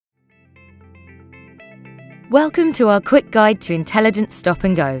Welcome to our quick guide to intelligent stop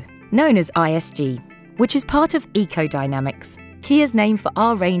and go, known as ISG, which is part of Ecodynamics, Kia's name for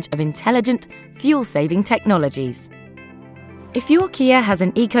our range of intelligent, fuel-saving technologies. If your Kia has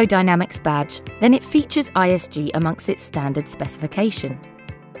an Ecodynamics badge, then it features ISG amongst its standard specification.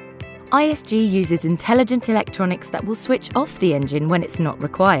 ISG uses intelligent electronics that will switch off the engine when it's not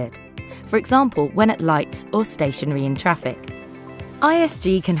required, for example, when at lights or stationary in traffic.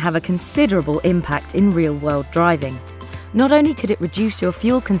 ISG can have a considerable impact in real-world driving. Not only could it reduce your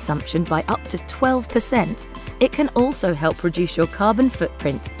fuel consumption by up to 12%, it can also help reduce your carbon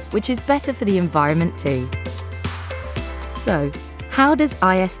footprint, which is better for the environment too. So, how does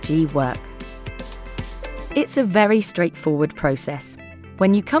ISG work? It's a very straightforward process.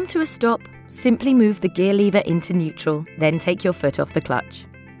 When you come to a stop, simply move the gear lever into neutral, then take your foot off the clutch.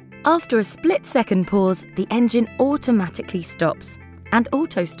 After a split-second pause, the engine automatically stops, and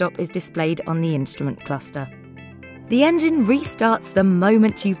auto stop is displayed on the instrument cluster. The engine restarts the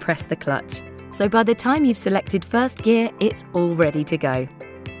moment you press the clutch, so by the time you've selected first gear, it's all ready to go.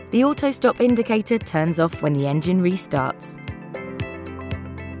 The auto stop indicator turns off when the engine restarts.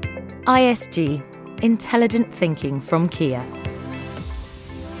 ISG, Intelligent Thinking from Kia.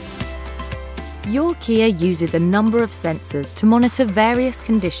 Your Kia uses a number of sensors to monitor various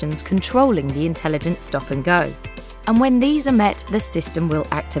conditions controlling the intelligent stop and go. And when these are met, the system will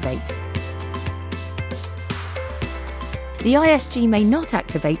activate. The ISG may not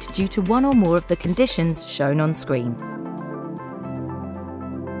activate due to one or more of the conditions shown on screen.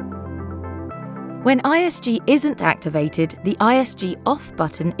 When ISG isn't activated, the ISG off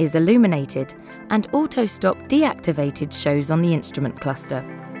button is illuminated and auto stop deactivated shows on the instrument cluster.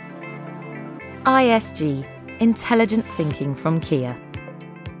 ISG, Intelligent Thinking from Kia.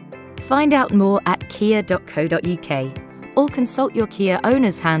 Find out more at kia.co.uk or consult your Kia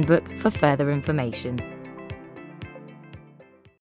Owner's Handbook for further information.